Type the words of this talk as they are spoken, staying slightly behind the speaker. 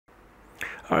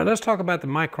All right, let's talk about the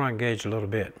Micron gauge a little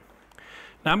bit.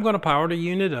 Now I'm going to power the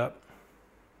unit up.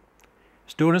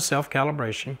 It's doing a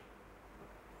self-calibration.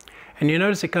 And you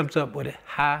notice it comes up with a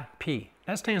high P.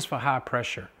 That stands for high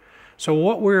pressure. So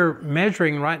what we're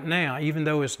measuring right now, even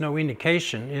though it's no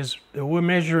indication, is that we're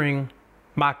measuring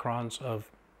microns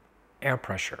of air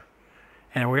pressure.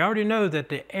 And we already know that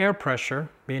the air pressure,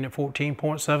 being at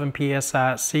 14.7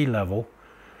 psi at sea level,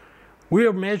 we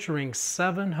are measuring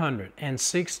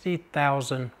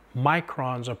 760,000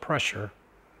 microns of pressure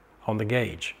on the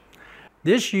gauge.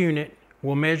 This unit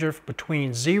will measure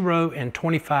between 0 and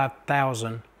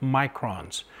 25,000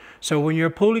 microns. So when you're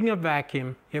pulling a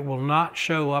vacuum, it will not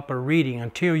show up a reading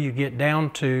until you get down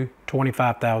to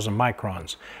 25,000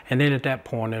 microns. And then at that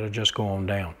point, it'll just go on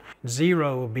down.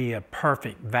 0 will be a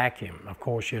perfect vacuum. Of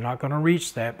course, you're not going to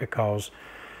reach that because,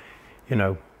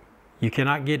 you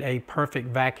cannot get a perfect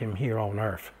vacuum here on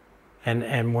Earth.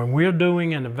 And when we're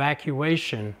doing an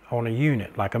evacuation on a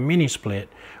unit, like a mini split,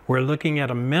 we're looking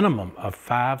at a minimum of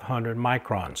 500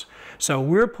 microns. So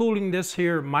we're pulling this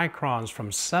here microns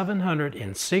from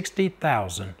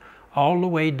 760,000 all the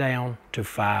way down to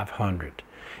 500.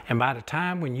 And by the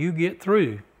time when you get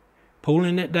through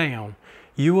pulling it down,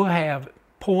 you will have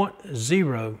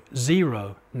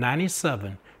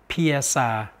 0.0097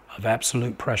 psi of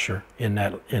absolute pressure in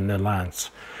the lines.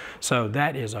 So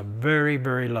that is a very,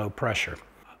 very low pressure.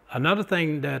 Another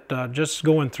thing that just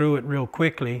going through it real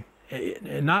quickly,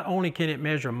 not only can it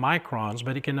measure microns,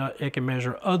 but it can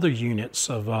measure other units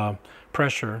of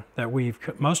pressure that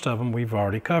most of them we've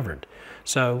already covered.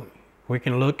 So we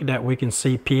can look at that, we can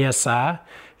see PSI,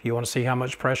 if you want to see how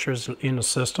much pressure is in the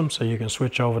system, so you can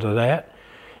switch over to that.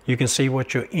 You can see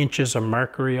what your inches of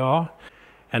mercury are.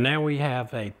 And now we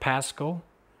have a Pascal,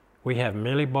 we have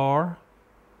millibar,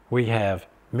 we have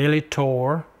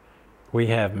millitorr, we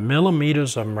have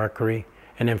millimeters of mercury,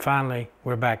 and then finally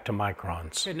we're back to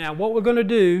microns. Okay, now what we're going to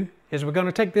do is we're going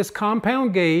to take this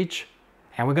compound gauge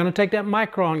and we're going to take that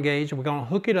micron gauge and we're going to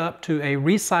hook it up to a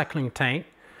recycling tank.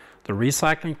 The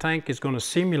recycling tank is going to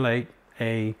simulate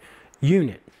a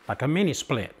unit, like a mini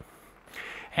split.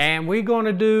 And we're going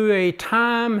to do a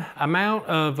time amount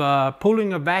of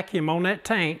pulling a vacuum on that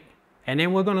tank, and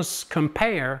then we're going to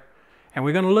compare. And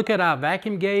we're going to look at our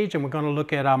vacuum gauge and we're going to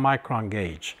look at our micron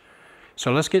gauge.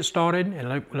 So let's get started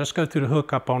and let's go through the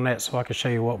hookup on that so I can show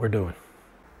you what we're doing.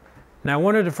 Now,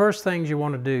 one of the first things you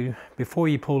want to do before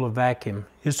you pull a vacuum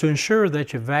is to ensure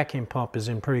that your vacuum pump is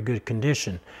in pretty good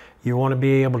condition. You want to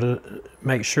be able to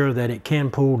make sure that it can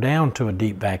pull down to a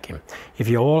deep vacuum. If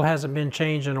your oil hasn't been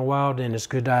changed in a while, then it's a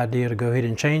good idea to go ahead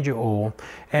and change your oil.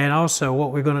 And also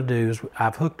what we're going to do is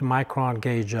I've hooked the micron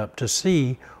gauge up to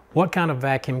see what kind of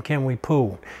vacuum can we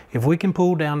pull. If we can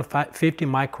pull down to 50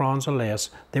 microns or less,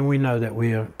 then we know that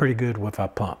we are pretty good with our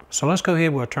pump. So let's go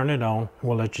ahead, we'll turn it on,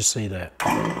 we'll let you see that.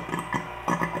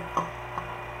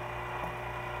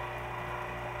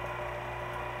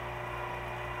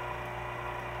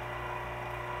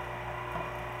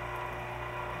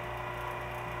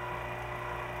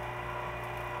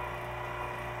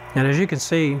 And as you can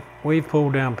see, we've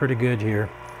pulled down pretty good here.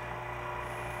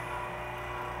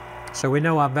 So we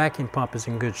know our vacuum pump is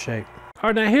in good shape. All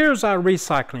right, now here's our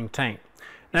recycling tank.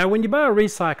 Now when you buy a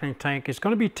recycling tank, it's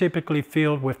going to be typically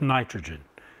filled with nitrogen.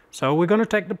 So we're going to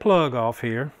take the plug off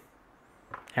here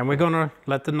and we're going to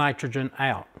let the nitrogen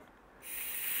out.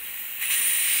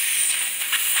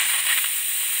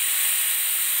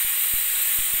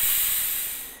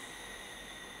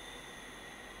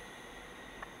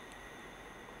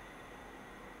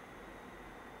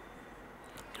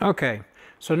 Okay.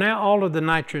 So now all of the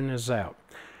nitrogen is out.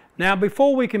 Now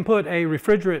before we can put a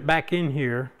refrigerant back in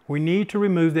here, we need to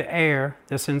remove the air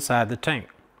that's inside the tank.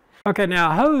 Okay, now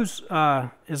a hose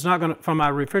is not going to, from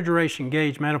our refrigeration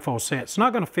gauge manifold set, it's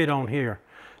not going to fit on here.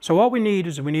 So what we need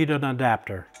is we need an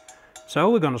adapter. So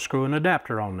we're going to screw an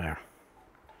adapter on there.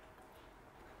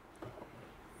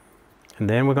 And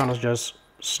then we're going to just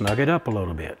snug it up a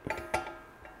little bit.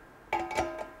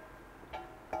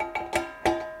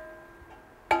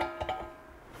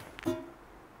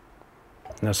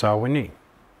 That's all we need.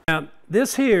 Now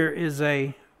this here is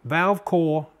a valve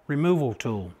core removal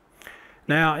tool.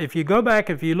 Now if you go back,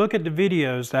 if you look at the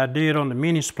videos that I did on the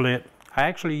mini split, I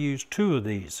actually used 2 of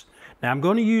these. Now I'm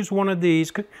going to use one of these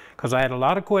because I had a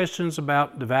lot of questions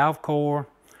about the valve core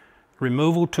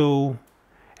removal tool,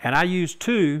 and I used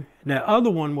 2. The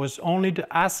other one was only to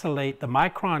isolate the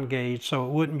micron gauge so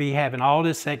it wouldn't be having all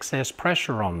this excess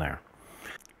pressure on there.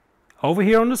 Over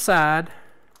here on the side,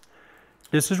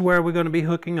 this is where we're going to be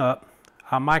hooking up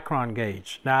our micron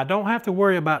gauge. Now I don't have to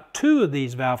worry about 2 of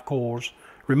these valve cores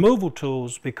removal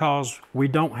tools because we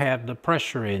don't have the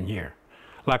pressure in here.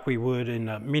 like we would in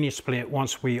a mini split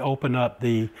once we open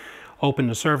the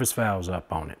service valves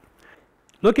up on it.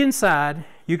 Look inside,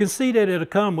 you can see that it'll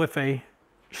come with a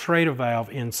Schrader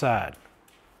valve inside.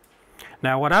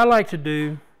 Now what I like to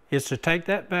do is to take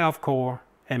that valve core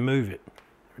and move it,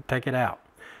 take it out.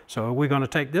 So we're going to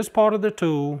take this part of the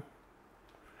tool,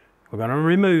 we're going to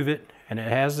remove it, and it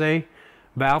has a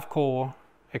valve core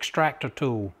extractor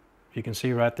tool. You can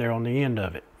see right there on the end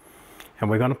of it. And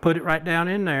we're going to put it right down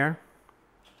in there.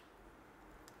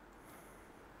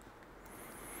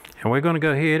 And we're going to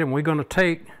go ahead and we're going to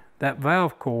take that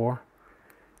valve core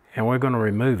and we're going to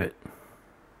remove it.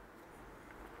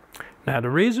 Now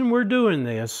the reason we're doing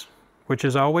this, which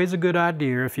is always a good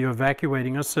idea if you're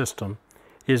evacuating a system,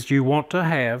 is you want to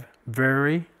have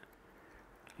very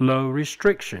low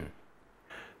restriction.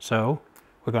 So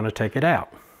we're going to take it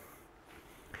out.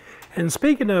 And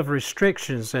speaking of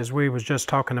restrictions, as we was just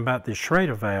talking about the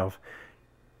Schrader valve,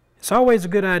 it's always a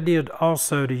good idea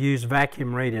also to use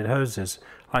vacuum rated hoses.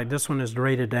 Like this one is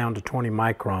rated down to 20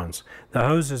 microns. The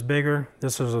hose is bigger.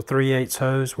 This is a 3/8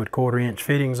 hose with 1/4 inch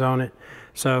fittings on it.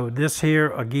 So this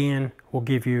here again will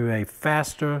give you a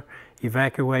faster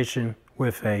evacuation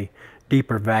with a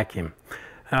deeper vacuum.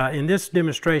 In this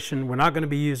demonstration, we're not going to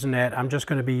be using that. I'm just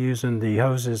going to be using the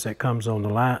hoses that comes on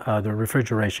the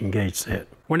refrigeration gauge set.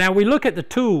 Well, now we look at the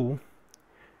tool,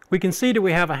 we can see that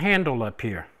we have a handle up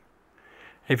here.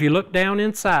 If you look down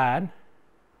inside,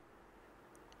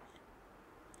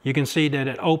 you can see that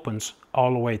it opens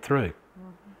all the way through.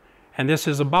 And this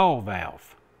is a ball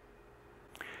valve.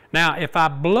 Now, if I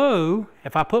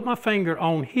put my finger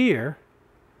on here,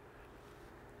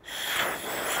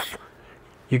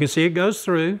 you can see it goes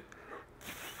through,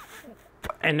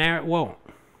 and there it won't.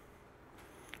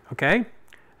 Okay?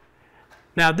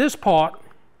 Now this part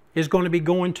is going to be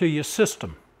going to your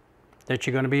system that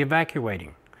you're going to be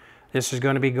evacuating. This is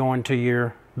going to be going to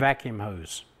your vacuum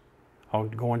hose, or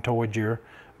going towards your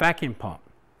vacuum pump.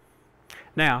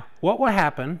 Now, what will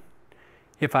happen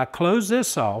if I close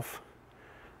this off?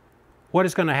 What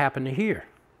is going to happen to here?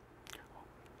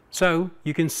 So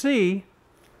you can see,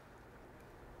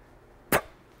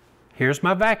 here's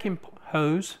my vacuum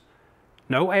hose.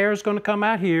 No air is going to come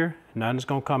out here, none is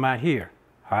going to come out here.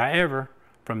 However,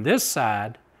 from this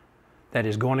side, that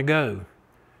is going to go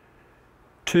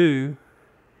to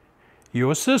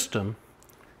your system.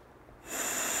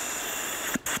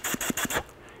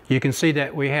 You can see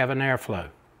that we have an airflow,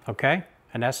 okay?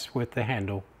 And that's with the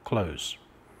handle closed.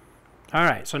 All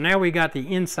right, so now we got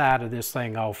the inside of this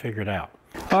thing all figured out.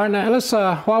 All right, now let's,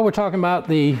 while we're talking about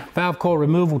the valve core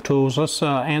removal tools, let's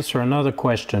answer another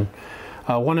question.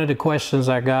 One of the questions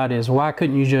I got is, why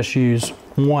couldn't you just use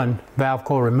one valve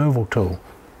core removal tool?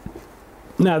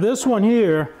 Now this one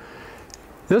here,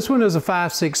 this one is a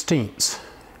 5/16.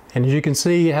 And as you can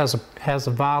see, it has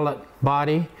a violet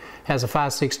body, has a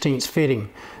 5/16 fitting.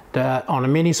 On a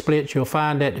mini split, you'll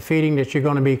find that the fitting that you're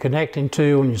going to be connecting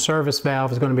to on your service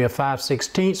valve is going to be a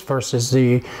 5/16 versus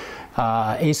the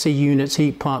AC units,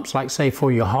 heat pumps, like say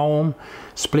for your home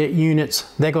split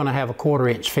units, they're going to have a 1/4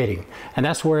 inch fitting. And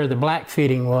that's where the black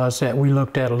fitting was that we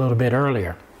looked at a little bit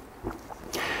earlier.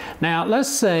 Now let's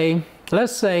say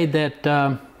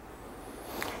that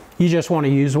you just want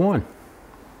to use one.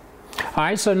 All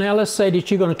right, so now let's say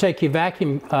that you're going to take your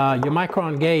vacuum, your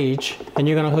Micron gauge, and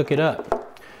you're going to hook it up.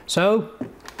 So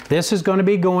this is going to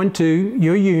be going to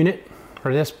your unit,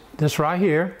 or this right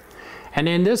here. And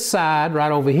then this side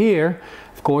right over here,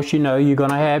 of course, you know, you're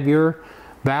going to have your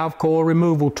valve core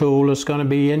removal tool that's going to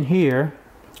be in here.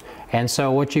 And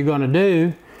so what you're going to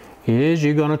do is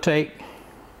you're going to take,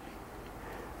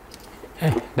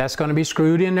 that's going to be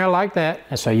screwed in there like that.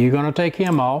 And so you're going to take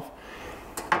him off.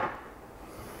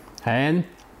 And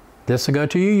this will go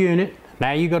to your unit.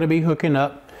 Now you're going to be hooking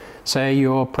up, say,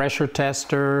 your pressure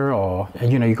tester, or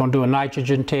you know, you're going to do a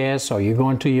nitrogen test, or you're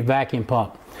going to your vacuum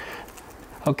pump.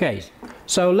 Okay,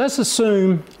 so let's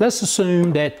assume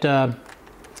that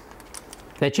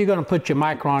that you're going to put your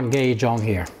Micron gauge on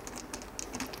here.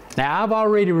 Now I've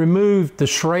already removed the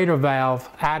Schrader valve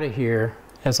out of here,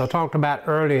 as I talked about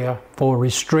earlier, for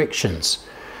restrictions.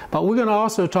 But we're going to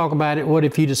also talk about it, what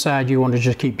if you decide you want to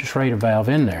just keep the Schrader valve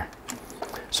in there.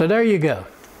 So there you go.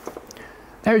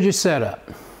 There's your setup.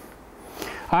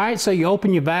 All right, so you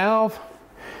open your valve.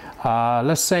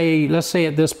 Let's say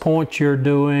at this point you're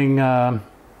doing,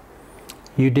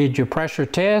 you did your pressure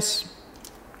test,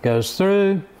 goes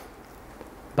through.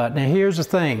 But now here's the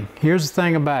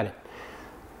thing about it.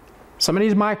 Some of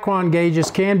these Micron gauges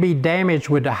can be damaged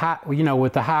with the high,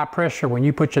 with the high pressure when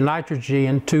you put your nitrogen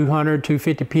in 200,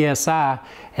 250 psi.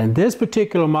 And this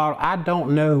particular model, I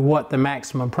don't know what the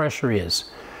maximum pressure is.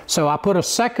 So I put a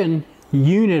second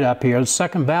unit up here, the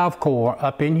second valve core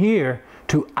up in here,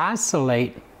 to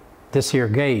isolate this here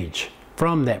gauge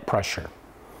from that pressure.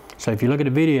 So if you look at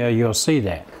the video, you'll see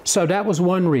that. So that was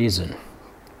one reason.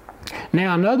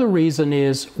 Now another reason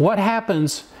is what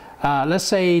happens, let's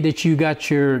say that you got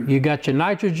your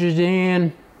nitrogen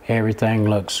in, everything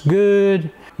looks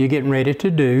good, you're getting ready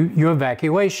to do your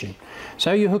evacuation.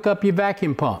 So you hook up your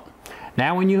vacuum pump.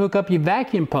 Now when you hook up your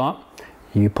vacuum pump,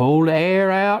 you pull the air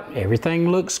out, everything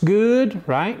looks good,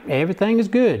 right? Everything is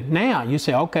good. Now you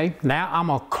say, okay, now I'm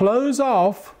gonna close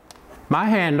off my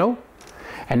handle,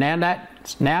 and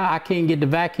now I can't get the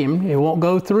vacuum, it won't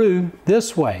go through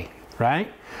this way,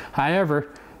 right? However,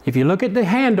 if you look at the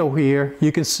handle here,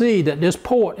 you can see that this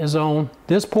port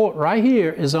right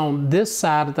here is on this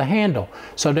side of the handle.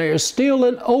 So there is still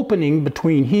an opening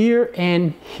between here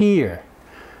and here,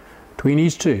 between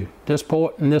these two, this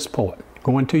port and this port,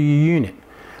 going to your unit.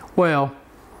 Well,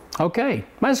 okay,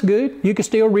 that's good. You can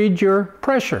still read your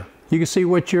pressure. You can see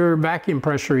what your vacuum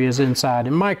pressure is inside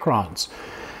in microns.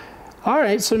 All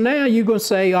right, so now you're going to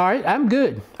say, all right, I'm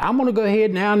good. I'm going to go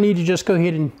ahead now. I need to just go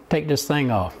ahead and take this thing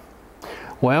off.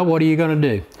 Well, what are you going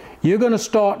to do? You're going to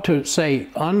start to say,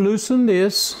 unloosen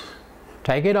this,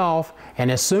 take it off,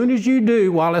 and as soon as you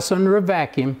do, while it's under a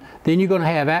vacuum, then you're going to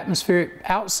have atmospheric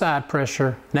outside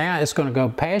pressure. Now it's going to go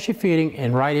past your fitting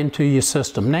and right into your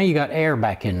system. Now you got air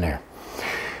back in there.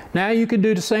 Now you can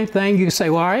do the same thing. You can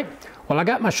say, well, all right, well, I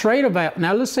got my Schrader valve.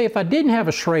 Now let's say if I didn't have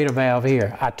a Schrader valve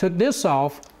here, I took this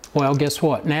off. Well, guess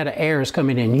what? Now the air is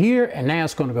coming in here, and now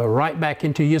it's going to go right back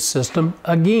into your system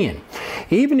again.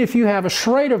 Even if you have a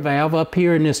Schrader valve up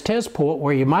here in this test port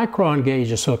where your Micron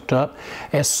gauge is hooked up,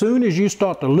 as soon as you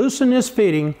start to loosen this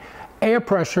fitting, air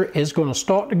pressure is going to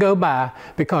start to go by,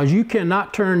 because you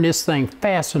cannot turn this thing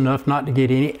fast enough not to get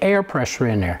any air pressure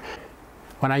in there.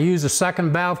 When I use the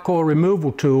second valve core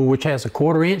removal tool, which has a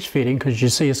 1/4 inch fitting, because you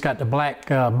see it's got the black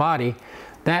body,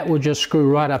 that will just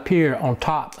screw right up here on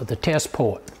top of the test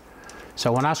port.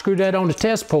 So when I screw that on the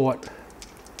test port,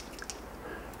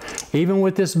 even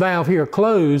with this valve here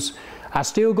closed, I'm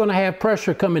still going to have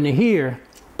pressure coming to here,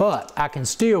 but I can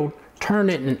still turn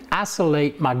it and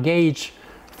isolate my gauge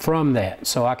from that.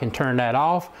 So I can turn that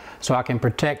off, so I can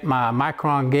protect my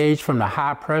Micron gauge from the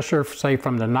high pressure, say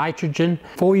from the nitrogen.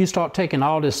 Before you start taking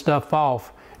all this stuff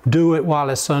off, do it while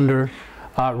it's under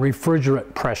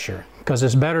refrigerant pressure, because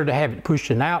it's better to have it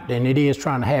pushing out than it is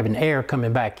trying to have an air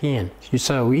coming back in.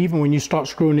 So even when you start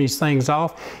screwing these things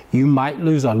off, you might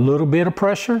lose a little bit of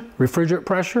pressure, refrigerant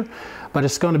pressure, but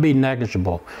it's going to be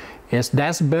negligible.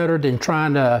 That's better than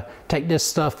trying to take this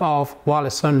stuff off while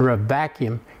it's under a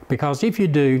vacuum, because if you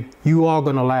do, you are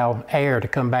going to allow air to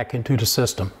come back into the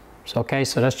system. So, okay,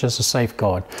 so that's just a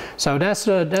safeguard. So that's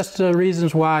the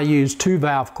reasons why I use 2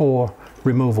 valve core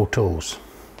removal tools.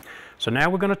 So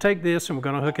now we're going to take this and we're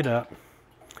going to hook it up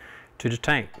to the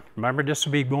tank. Remember, this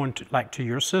will be going to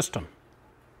your system.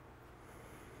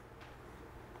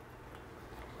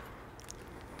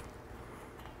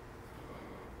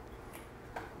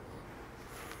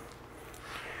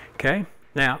 Okay,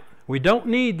 now we don't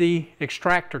need the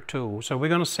extractor tool, so we're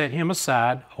going to set him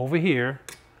aside over here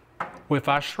with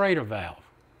our Schrader valve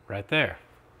right there.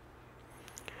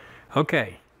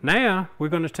 Okay, now we're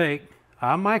going to take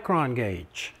our Micron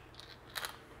gauge,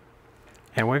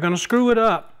 and we're going to screw it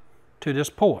up to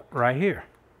this port right here.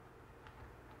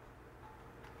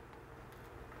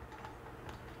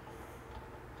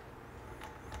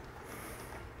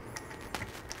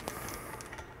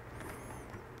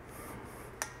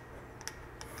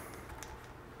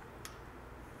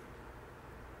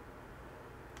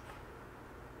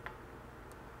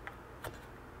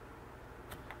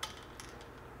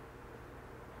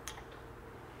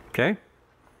 Okay.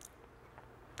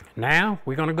 Now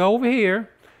we're going to go over here.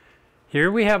 Here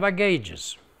we have our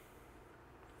gauges.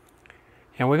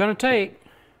 And we're going to take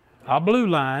our blue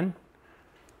line,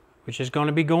 which is going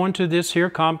to be going to this here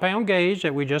compound gauge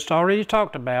that we just already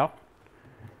talked about.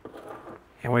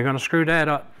 And we're going to screw that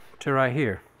up to right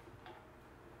here.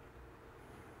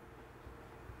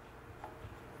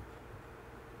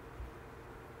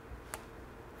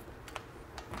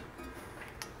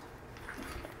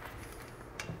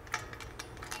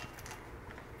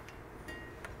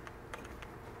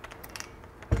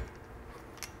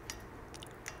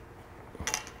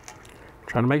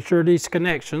 Trying to make sure these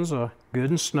connections are good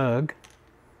and snug.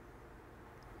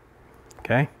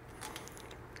 Okay.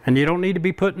 And you don't need to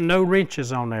be putting no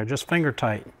wrenches on there, just finger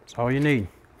tight. That's all you need.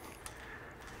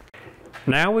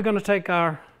 Now we're going to take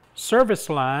our service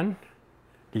line,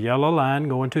 the yellow line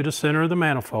going to the center of the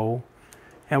manifold,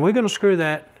 and we're going to screw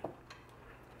that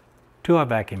to our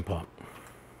vacuum pump.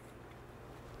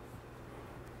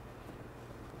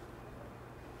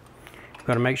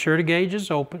 Got to make sure the gauge is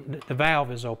open, the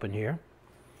valve is open here.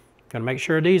 Got to make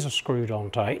sure these are screwed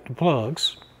on tight, the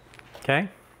plugs. Okay.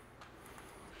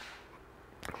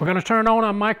 We're going to turn on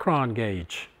our Micron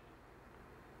gauge.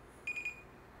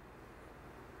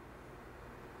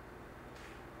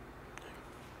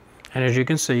 And as you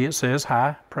can see, it says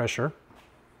high pressure.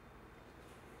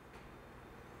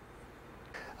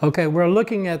 Okay, we're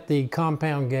looking at the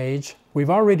compound gauge. We've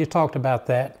already talked about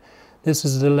that. This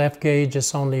is the left gauge.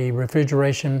 It's on the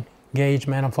refrigeration gauge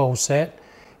manifold set.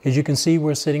 As you can see,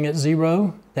 we're sitting at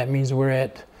 0. That means we're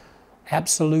at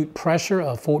absolute pressure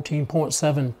of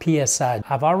 14.7 psi.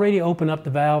 I've already opened up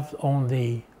the valve on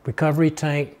the recovery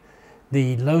tank,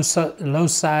 the low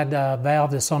side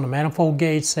valve that's on the manifold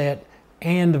gauge set,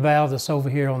 and the valve that's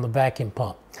over here on the vacuum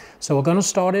pump. So we're going to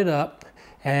start it up,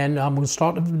 and I'm going to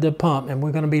start the pump, and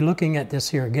we're going to be looking at this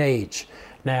here gauge.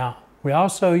 Now,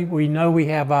 we know we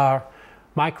have our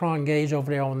Micron gauge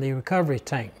over there on the recovery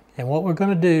tank. And what we're going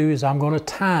to do is I'm going to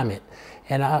time it,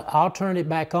 and I'll turn it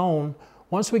back on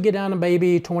once we get down to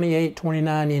maybe 28,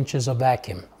 29 inches of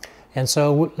vacuum. And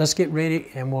so let's get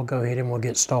ready, and we'll go ahead and we'll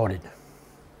get started.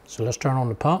 So let's turn on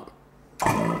the pump.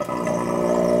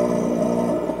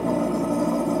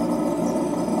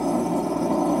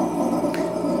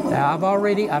 Now I've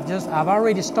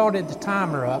already started the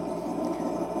timer up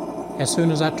as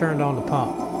soon as I turned on the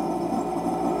pump.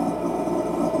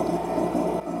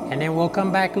 And then we'll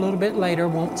come back a little bit later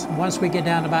once we get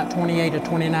down to about 28 or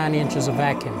 29 inches of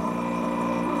vacuum.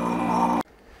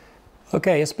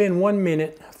 Okay, it's been 1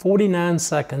 minute, 49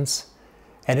 seconds,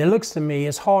 and it looks to me,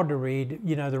 it's hard to read.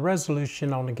 You know, the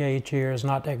resolution on the gauge here is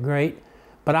not that great,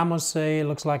 but I must say it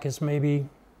looks like it's maybe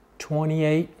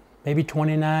 28, maybe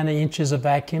 29 inches of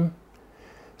vacuum.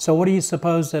 So what do you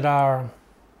suppose that our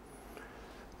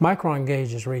Micron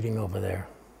gauge is reading over there?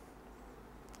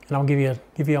 And I'll give you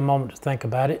a moment to think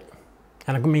about it.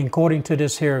 And I mean, according to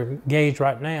this here gauge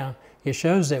right now, it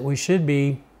shows that we should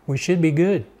be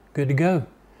good to go.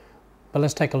 But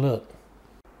let's take a look.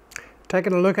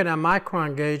 Taking a look at our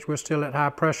Micron gauge, we're still at high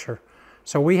pressure.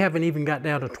 So we haven't even got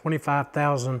down to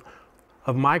 25,000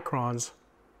 of microns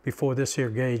before this here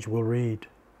gauge will read.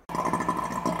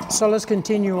 So let's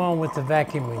continue on with the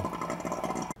vacuuming.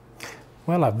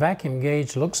 Well, our vacuum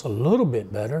gauge looks a little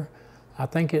bit better. I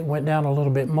think it went down a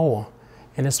little bit more,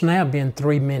 and it's now been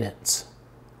 3 minutes.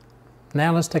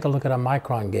 Now let's take a look at our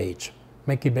Micron gauge.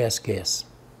 Make your best guess.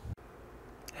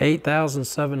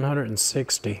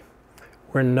 8,760.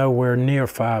 We're nowhere near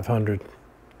 500.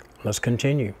 Let's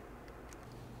continue.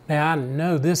 Now I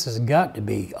know this has got to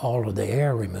be all of the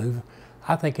air removed.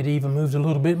 I think it even moved a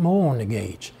little bit more on the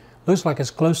gauge. Looks like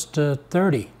it's close to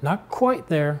 30. Not quite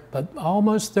there, but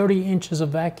almost 30 inches of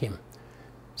vacuum.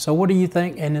 So what do you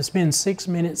think? And it's been 6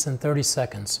 minutes and 30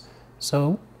 seconds.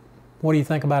 So what do you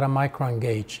think about a Micron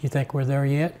gauge? You think we're there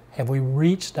yet? Have we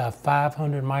reached our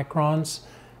 500 microns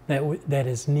that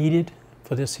is needed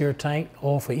for this here tank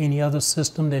or for any other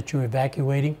system that you're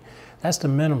evacuating? That's the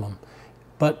minimum.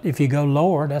 But if you go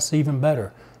lower, that's even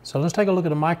better. So let's take a look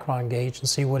at a Micron gauge and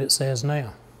see what it says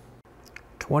now.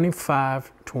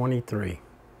 25, 23,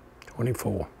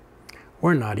 24.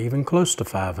 We're not even close to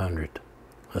 500.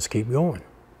 Let's keep going.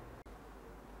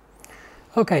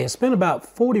 Okay, it's been about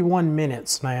 41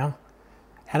 minutes now,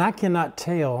 and I cannot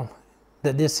tell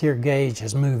that this here gauge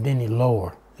has moved any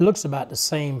lower. It looks about the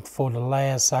same for the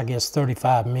last, I guess,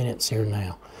 35 minutes here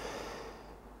now.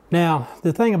 Now,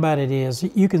 the thing about it is,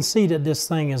 you can see that this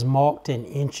thing is marked in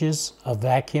inches of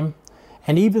vacuum,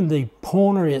 and even the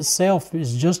pointer itself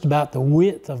is just about the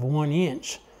width of 1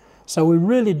 inch. So we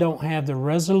really don't have the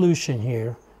resolution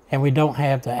here, and we don't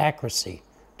have the accuracy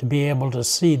to be able to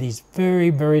see these very,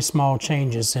 very small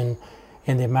changes in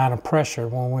the amount of pressure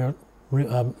when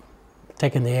we're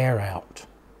taking the air out.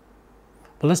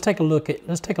 But let's take a look at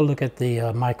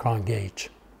the Micron gauge.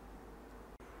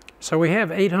 So we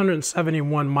have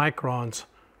 871 microns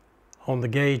on the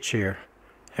gauge here,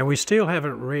 and we still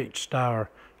haven't reached our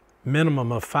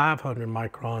minimum of 500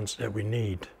 microns that we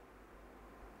need.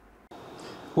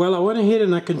 Well, I went ahead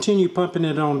and I continued pumping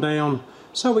it on down,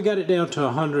 so we got it down to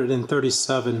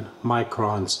 137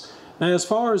 microns. Now, as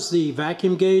far as the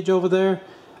vacuum gauge over there,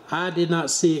 I did not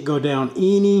see it go down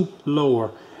any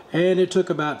lower, and it took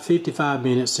about 55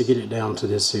 minutes to get it down to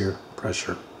this here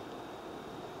pressure.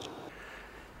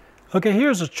 Okay,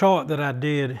 here's a chart that I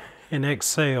did in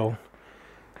Excel.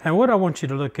 And what I want you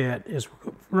to look at is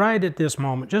right at this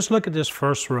moment, just look at this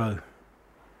first row.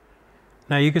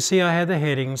 Now you can see I have the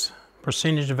headings,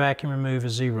 percentage of vacuum removed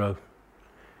is 0.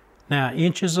 Now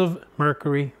inches of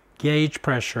mercury, gauge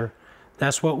pressure,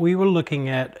 that's what we were looking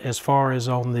at as far as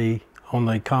on the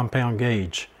compound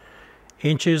gauge.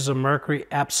 Inches of mercury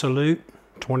absolute,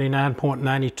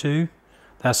 29.92.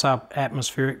 That's our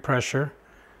atmospheric pressure.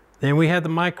 Then we have the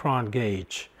micron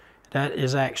gauge. That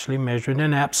is actually measured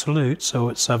in absolute, so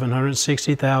it's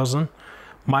 760,000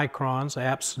 microns.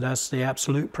 That's the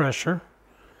absolute pressure.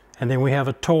 And then we have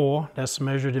a torr, that's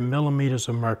measured in millimeters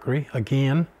of mercury.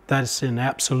 Again, that's in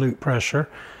absolute pressure,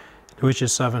 which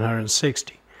is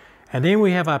 760. And then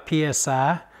we have our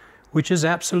PSI, which is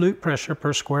absolute pressure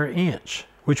per square inch,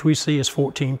 which we see is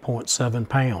 14.7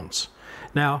 pounds.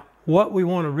 Now, what we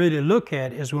want to really look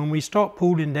at is when we start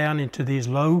pulling down into these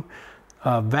low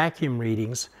vacuum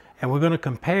readings, and we're going to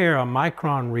compare our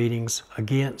micron readings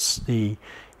against the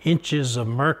inches of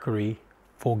mercury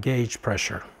for gauge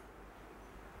pressure.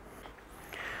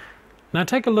 Now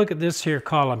take a look at this here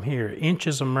column here,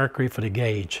 inches of mercury for the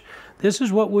gauge. This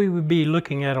is what we would be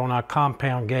looking at on our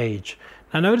compound gauge.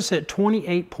 Now notice at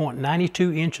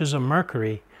 28.92 inches of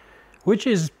mercury, which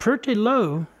is pretty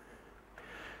low.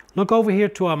 Look over here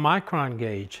to our micron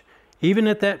gauge. Even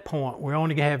at that point, we're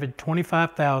only having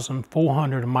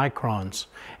 25,400 microns.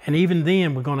 And even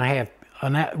then, we're going to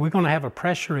have a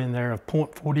pressure in there of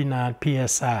 0.49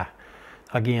 psi.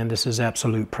 Again, this is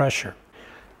absolute pressure.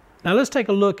 Now let's take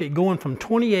a look at going from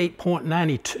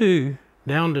 28.92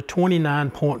 down to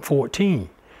 29.14.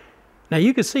 Now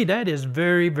you can see that is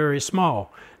very, very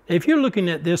small. If you're looking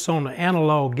at this on the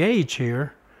analog gauge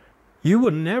here, you will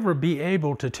never be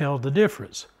able to tell the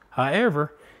difference.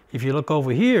 However, if you look over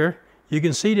here, you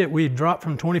can see that we've dropped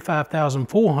from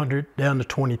 25,400 down to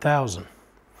 20,000.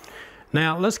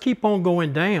 Now let's keep on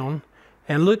going down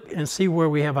and look and see where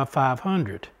we have our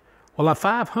 500. Well, our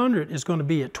 500 is going to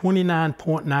be at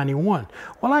 29.91.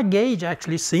 Well, our gauge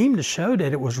actually seemed to show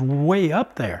that it was way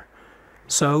up there.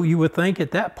 So you would think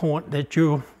at that point that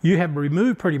you have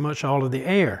removed pretty much all of the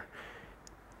air.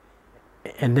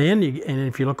 And then,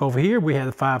 if you look over here, we have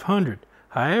the 500.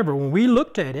 However, when we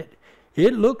looked at it,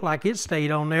 it looked like it stayed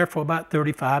on there for about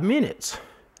 35 minutes.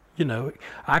 You know,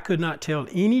 I could not tell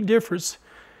any difference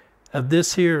of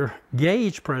this here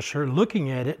gauge pressure looking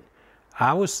at it.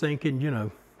 I was thinking, you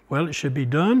know, well, it should be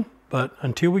done, but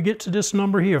until we get to this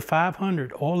number here,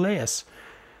 500 or less,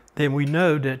 then we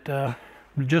know that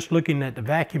just looking at the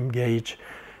vacuum gauge,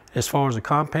 as far as the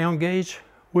compound gauge,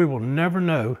 we will never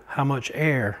know how much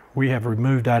air we have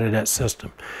removed out of that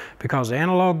system. Because the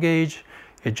analog gauge,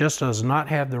 it just does not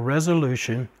have the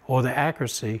resolution or the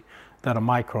accuracy that a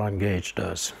micron gauge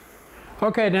does.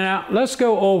 Okay, now let's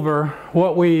go over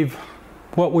what we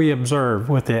observed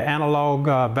with the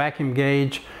analog vacuum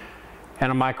gauge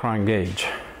and a micron gauge.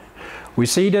 We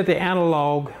see that the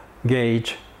analog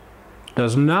gauge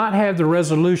does not have the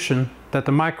resolution that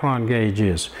the micron gauge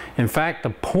is. In fact,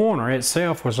 the pointer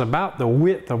itself was about the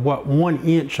width of what 1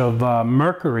 inch of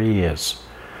mercury is.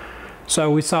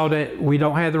 So we saw that we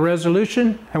don't have the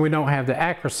resolution and we don't have the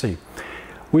accuracy.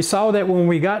 We saw that when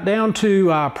we got down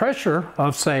to pressure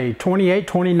of say 28,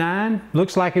 29,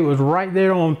 looks like it was right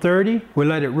there on 30. We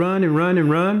let it run and run and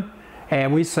run,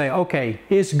 and we say, okay,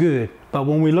 it's good. But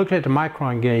when we looked at the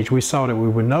micron gauge, we saw that we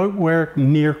were nowhere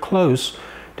near close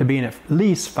to being at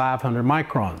least 500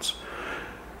 microns.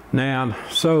 Now,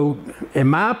 so in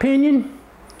my opinion,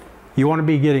 you want to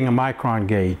be getting a micron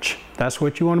gauge. That's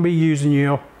what you want to be using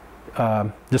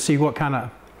to see what kind of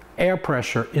air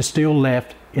pressure is still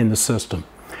left in the system.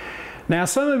 Now,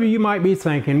 some of you might be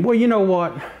thinking, well, you know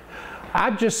what?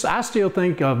 I still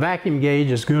think a vacuum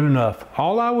gauge is good enough.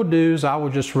 All I would do is I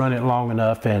would just run it long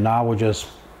enough, and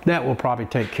that will probably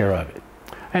take care of it.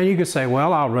 And you could say,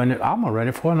 well, I'm gonna run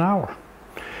it for an hour.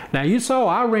 Now you saw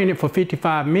I ran it for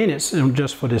 55 minutes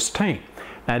just for this tank.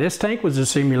 Now this tank was to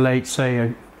simulate,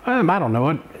 say, I don't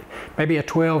know, maybe a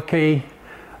 12K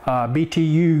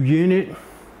BTU unit.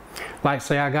 Like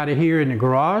say I got it here in the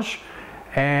garage,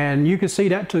 and you can see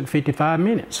that took 55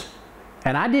 minutes.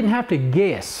 And I didn't have to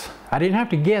guess. I didn't have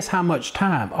to guess how much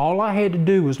time. All I had to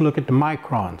do was look at the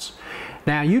microns.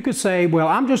 Now you could say, well,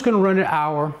 I'm just going to run an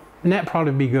hour, and that'd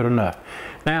probably be good enough.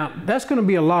 Now that's going to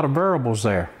be a lot of variables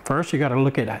there. First, you got to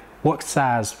look at what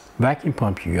size vacuum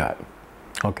pump you got.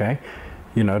 Okay,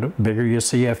 you know, the bigger your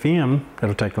CFM,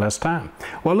 it'll take less time.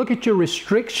 Well, look at your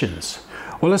restrictions.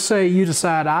 Well, let's say you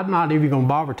decide I'm not even going to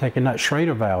bother taking that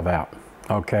Schrader valve out.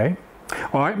 Okay.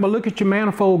 All right, but look at your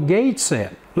manifold gauge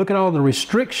set. Look at all the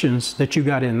restrictions that you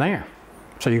got in there.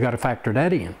 So you got to factor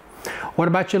that in. What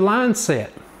about your line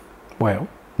set? Well,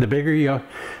 the bigger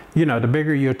the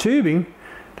bigger your tubing,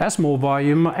 that's more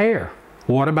volume of air.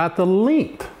 What about the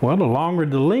length? Well, the longer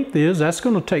the length is, that's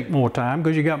going to take more time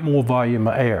because you got more volume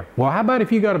of air. Well, how about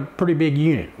if you got a pretty big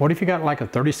unit? What if you got like a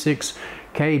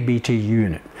 36K BT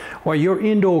unit? Well, your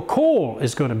indoor coil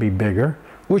is going to be bigger.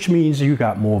 which means you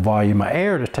got more volume of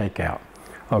air to take out.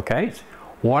 Okay,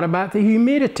 what about the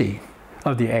humidity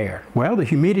of the air? Well, the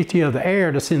humidity of the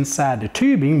air that's inside the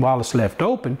tubing while it's left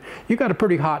open, you got a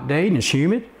pretty hot day and it's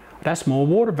humid, that's more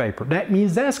water vapor. That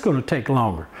means that's going to take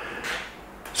longer.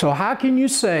 So how can you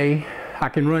say, I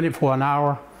can run it for an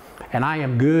hour and I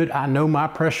am good, I know my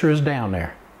pressure is down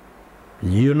there?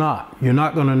 You're not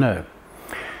going to know.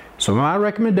 So my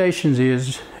recommendations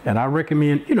is, and I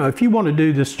recommend, you know, if you want to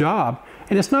do this job,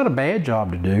 and it's not a bad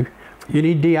job to do, you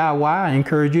need DIY, I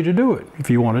encourage you to do it if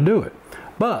you want to do it.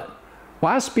 But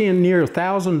why spend near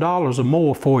 $1,000 or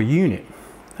more for a unit?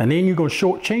 And then you're going to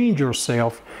shortchange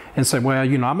yourself and say, well,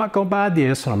 you know, I'm not going to buy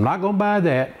this and I'm not going to buy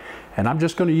that, and I'm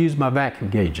just going to use my vacuum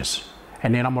gauges,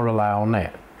 and then I'm going to rely on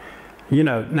that. You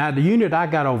know, now the unit I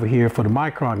got over here for the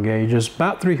Micron gauge is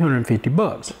about 350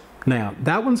 bucks. Now,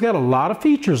 that one's got a lot of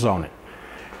features on it,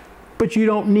 but you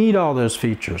don't need all those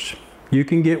features. You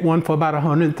can get one for about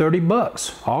 130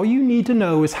 bucks. All you need to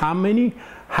know is how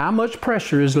much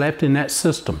pressure is left in that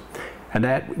system, and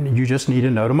that you just need to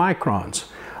know the microns.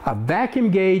 A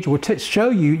vacuum gauge will show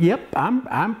you, yep,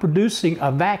 I'm producing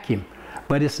a vacuum,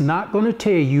 but it's not going to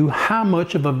tell you how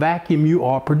much of a vacuum you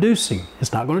are producing.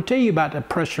 It's not going to tell you about the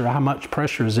pressure, how much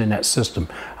pressure is in that system.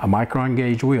 A Micron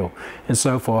gauge will. And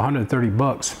so for 130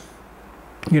 bucks,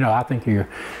 you know, I think you're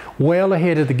well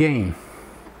ahead of the game.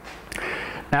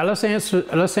 Now let's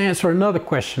answer another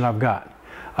question I've got.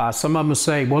 Some of them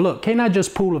say, well, look, can't I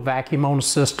just pull a vacuum on the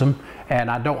system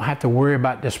and I don't have to worry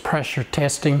about this pressure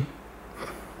testing?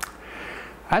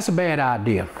 That's a bad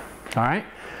idea, all right?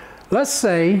 Let's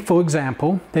say, for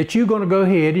example, that you're going to go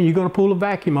ahead and you're going to pull a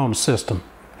vacuum on the system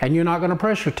and you're not going to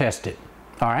pressure test it,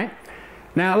 all right?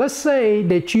 Now, let's say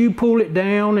that you pull it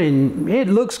down and it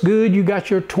looks good. You got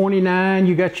your 29,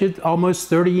 you got your almost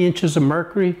 30 inches of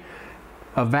mercury,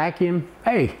 a vacuum.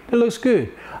 Hey, it looks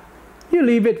good. You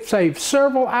leave it, say,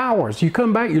 several hours. You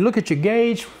come back, you look at your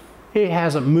gauge, it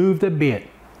hasn't moved a bit.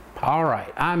 All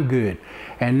right, I'm good.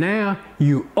 And now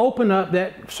you open up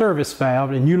that service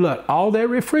valve and you let all that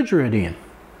refrigerant in.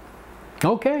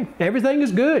 Okay, everything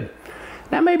is good.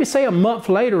 Now maybe say a month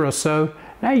later or so,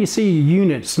 now you see your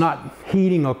unit's not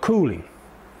heating or cooling.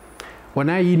 Well,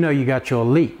 now you know you got your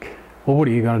leak. Well, what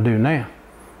are you going to do now?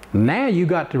 Now you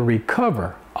got to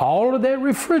recover all of that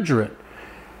refrigerant.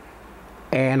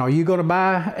 And are you going to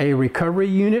buy a recovery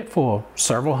unit for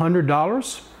several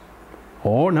 $100s?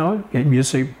 Or no, you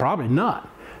see, probably not.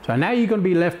 So now you're going to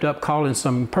be left up calling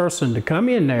some person to come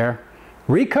in there,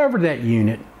 recover that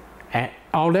unit, and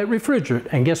all that refrigerant,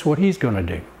 and guess what he's going to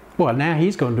do? Well, now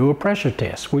he's going to do a pressure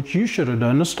test, which you should have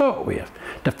done to start with,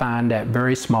 to find that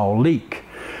very small leak.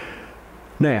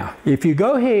 Now, if you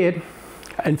go ahead,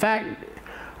 in fact,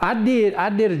 I did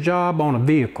a job on a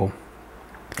vehicle,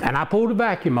 and I pulled a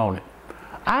vacuum on it.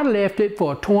 I left it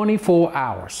for 24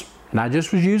 hours. And I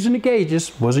just was using the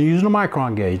gauges, wasn't using a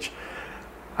Micron gauge.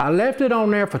 I left it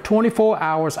on there for 24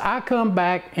 hours. I come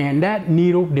back and that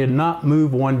needle did not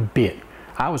move one bit.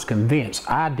 I was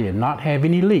convinced I did not have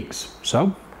any leaks.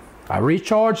 So I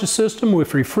recharged the system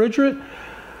with refrigerant.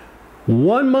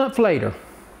 1 month later,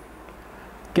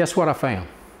 guess what I found?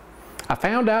 I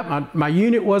found out my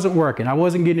unit wasn't working. I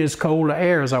wasn't getting as cold of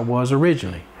air as I was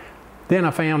originally. Then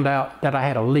I found out that I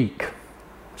had a leak.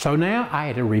 So now I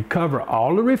had to recover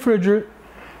all the refrigerant,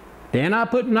 then I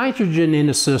put nitrogen in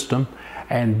the system,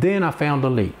 and then I found a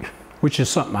leak, which is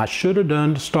something I should have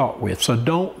done to start with. So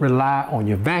don't rely on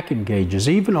your vacuum gauges,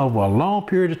 even over a long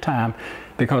period of time,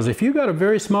 because if you got a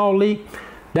very small leak,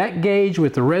 that gauge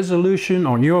with the resolution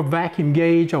on your vacuum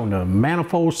gauge on the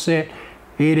manifold set,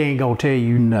 it ain't gonna tell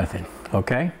you nothing,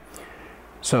 okay?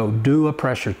 So do a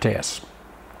pressure test.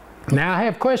 Now I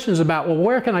have questions about, well,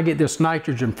 where can I get this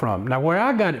nitrogen from? Now where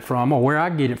I got it from, or where I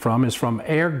get it from, is from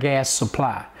Air Gas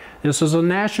Supply. This is a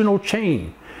national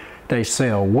chain. They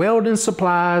sell welding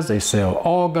supplies, they sell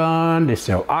argon, they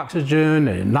sell oxygen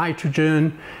and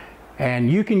nitrogen,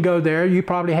 and you can go there. You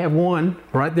probably have one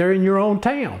right there in your own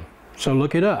town. So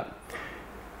look it up.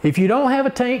 If you don't have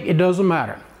a tank, it doesn't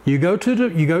matter. You go to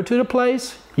the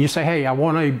place, you say, hey, I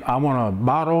want a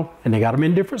bottle, and they got them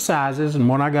in different sizes, and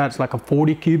one I got is like a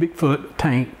 40 cubic foot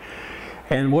tank.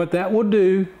 And what that will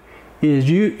do is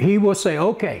he will say,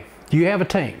 okay, do you have a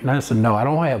tank? And I said, no, I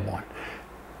don't have one.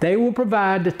 They will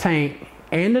provide the tank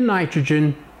and the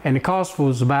nitrogen, and the cost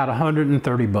was about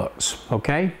 130 bucks,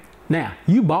 okay? Now,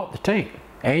 you bought the tank,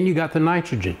 and you got the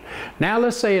nitrogen. Now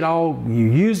let's say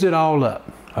you used it all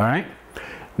up, all right?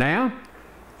 Now,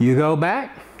 you go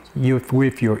back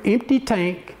with your empty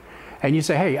tank, and you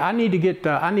say, hey, I need to get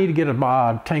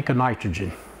a tank of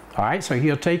nitrogen. All right, so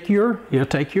he'll take your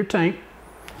tank,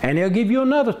 And they'll give you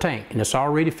another tank, and it's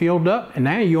already filled up, and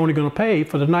now you're only going to pay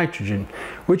for the nitrogen,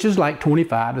 which is like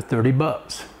 25 to 30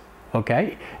 bucks.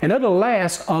 Okay, and it'll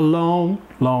last a long,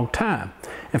 long time.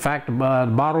 In fact, the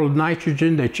bottle of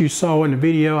nitrogen that you saw in the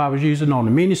video I was using on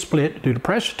the mini split to do the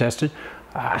pressure testing,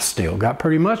 I still got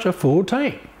pretty much a full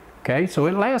tank. Okay, so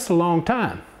it lasts a long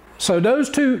time. So those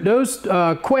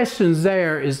questions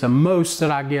there is the most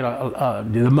that I get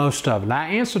the most of. And I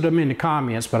answered them in the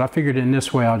comments, but I figured in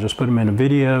this way I'll just put them in a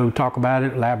video, talk about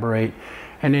it, elaborate,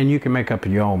 and then you can make up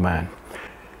your own mind.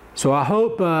 So I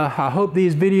hope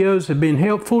these videos have been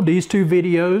helpful. These two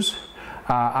videos,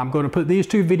 I'm going to put these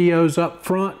two videos up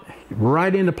front,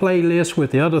 right in the playlist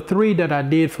with the other three that I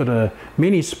did for the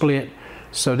mini split.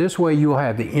 So this way you'll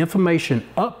have the information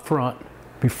up front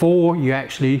before you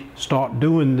actually start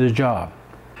doing the job.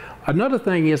 Another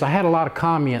thing is I had a lot of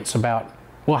comments about,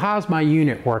 well, how's my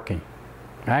unit working?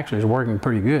 Actually, it's working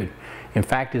pretty good. In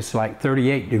fact, it's like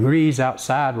 38 degrees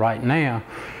outside right now,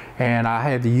 and I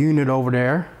have the unit over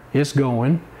there. It's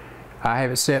going. I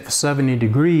have it set for 70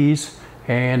 degrees,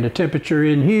 and the temperature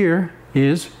in here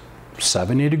is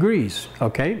 70 degrees.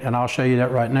 Okay, and I'll show you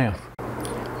that right now.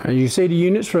 And you see the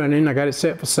unit's running. I got it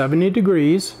set for 70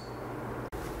 degrees.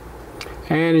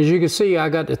 And as you can see, I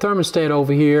got the thermostat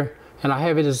over here, and I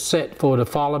have it set for to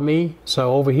follow me.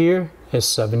 So over here is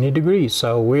 70 degrees.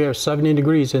 So we're 70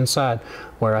 degrees inside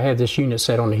where I have this unit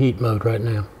set on the heat mode right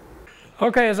now.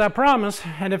 Okay, as I promised,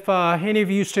 and if any of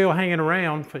you still hanging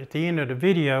around at the end of the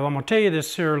video, I'm going to tell you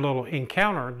this here little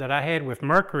encounter that I had with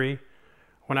mercury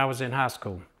when I was in high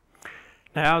school.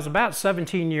 Now, I was about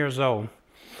 17 years old,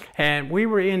 and we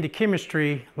were in the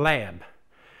chemistry lab.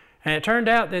 And it turned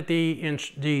out that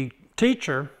the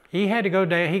teacher, he had to go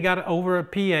down, he got over a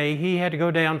PA, he had to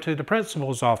go down to the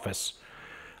principal's office.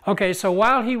 Okay, so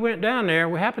while he went down there,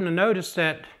 we happened to notice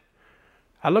that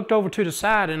I looked over to the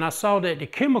side and I saw that the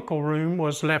chemical room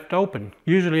was left open.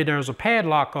 Usually there's a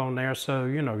padlock on there, so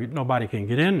you know nobody can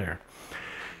get in there.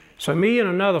 So me and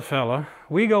another fella,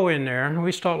 we go in there and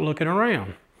we start looking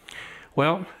around.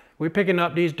 Well, we're picking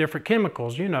up these different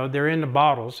chemicals, you know, they're in the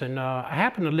bottles, and I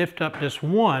happened to lift up this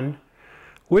one,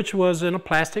 which was in a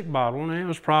plastic bottle, and it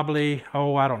was probably,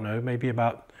 oh, I don't know, maybe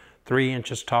about 3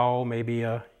 inches tall, maybe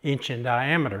an inch in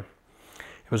diameter.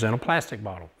 It was in a plastic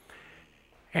bottle.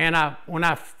 And when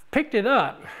I picked it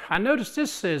up, I noticed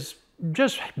this is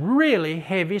just really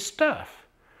heavy stuff.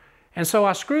 And so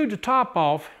I screwed the top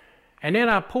off, and then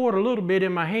I poured a little bit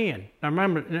in my hand. Now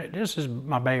remember, this is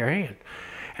my bare hand.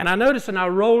 And I noticed, and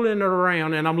I'm rolling it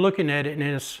around, and I'm looking at it,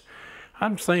 and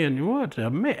I'm saying, what a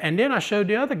minute? And then I showed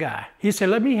the other guy. He said,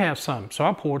 let me have some. So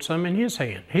I poured some in his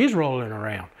hand. He's rolling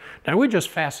around. Now, we're just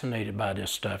fascinated by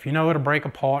this stuff. You know, it'll break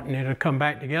apart and it'll come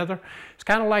back together. It's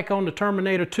kind of like on the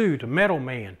Terminator 2, the Metal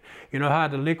Man. You know how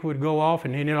the liquid go off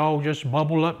and then it all just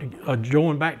bubble up,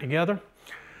 join back together?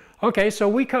 Okay, so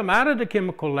we come out of the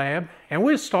chemical lab and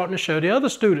we're starting to show the other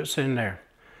students in there.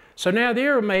 So now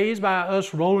they're amazed by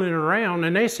us rolling around,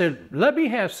 and they said, let me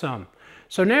have some.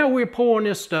 So now we're pouring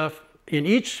this stuff in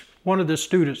each one of the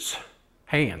students'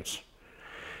 hands.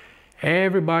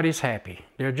 Everybody's happy.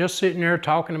 They're just sitting there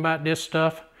talking about this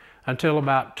stuff until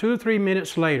about 2 or 3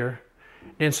 minutes later,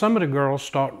 then some of the girls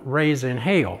start raising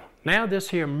hell. Now this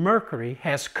here mercury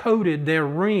has coated their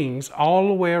rings all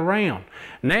the way around.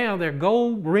 Now their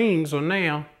gold rings are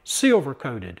now silver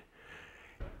coated.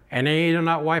 And they're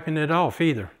not wiping it off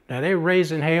either. Now they're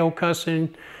raising hell,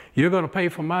 cussing, you're gonna pay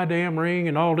for my damn ring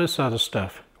and all this other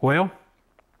stuff. Well,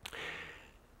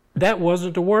 that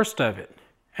wasn't the worst of it.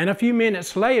 And a few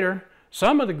minutes later,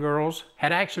 some of the girls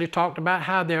had actually talked about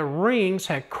how their rings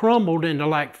had crumbled into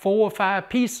like 4 or 5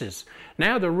 pieces.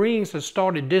 Now the rings had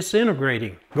started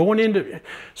disintegrating, going into,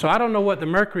 so I don't know what the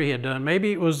mercury had done.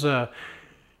 Maybe it was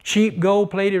cheap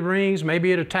gold-plated rings.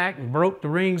 Maybe it attacked and broke the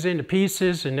rings into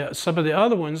pieces, and some of the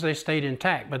other ones, they stayed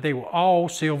intact, but they were all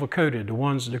silver-coated,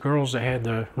 the girls that had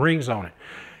the rings on it.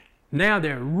 Now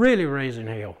they're really raising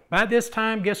hell. By this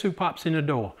time, guess who pops in the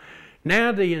door?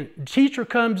 Now the teacher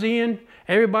comes in,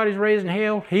 everybody's raising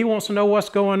hell. He wants to know what's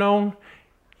going on.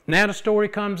 Now the story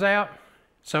comes out.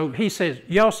 So he says,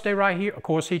 y'all stay right here. Of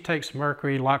course, he takes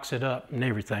mercury, locks it up and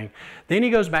everything. Then he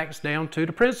goes back down to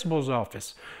the principal's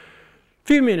office. A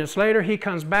few minutes later, he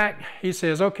comes back. He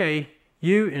says, okay,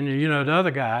 you and the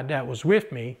other guy that was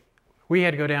with me, we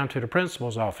had to go down to the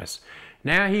principal's office.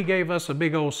 Now he gave us a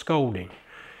big old scolding.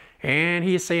 And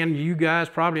he's saying, you guys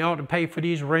probably ought to pay for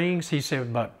these rings. He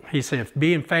said,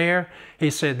 being fair,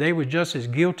 he said, they were just as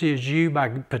guilty as you by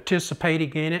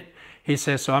participating in it. He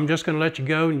said, so I'm just going to let you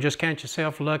go and just count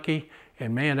yourself lucky.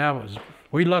 And man,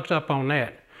 we lucked up on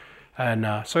that.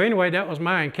 And so anyway, that was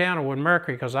my encounter with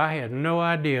mercury, because I had no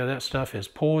idea that stuff is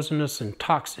poisonous and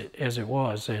toxic as it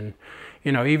was. And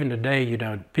you know, even today, you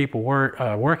know, people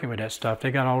working with that stuff,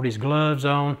 they got all these gloves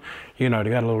on, you know,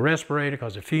 they got a little respirator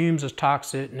because the fumes is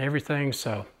toxic and everything.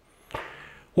 So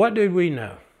what did we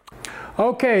know?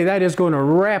 Okay, that is going to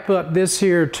wrap up this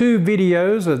here 2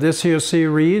 videos of this here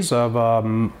series of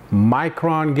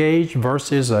micron gauge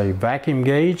versus a vacuum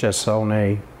gauge. That's on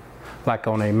a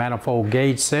manifold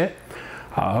gauge set.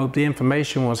 I hope the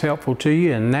information was helpful to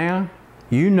you, and now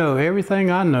you know everything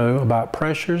I know about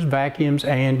pressures, vacuums,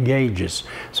 and gauges.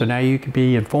 So now you can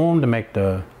be informed to make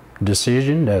the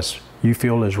decision that you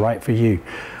feel is right for you.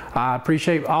 I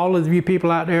appreciate all of you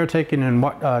people out there taking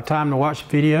time to watch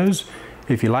the videos.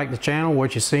 If you like the channel,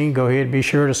 what you've seen, go ahead and be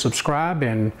sure to subscribe,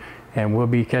 and we'll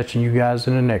be catching you guys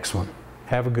in the next one.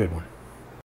 Have a good one.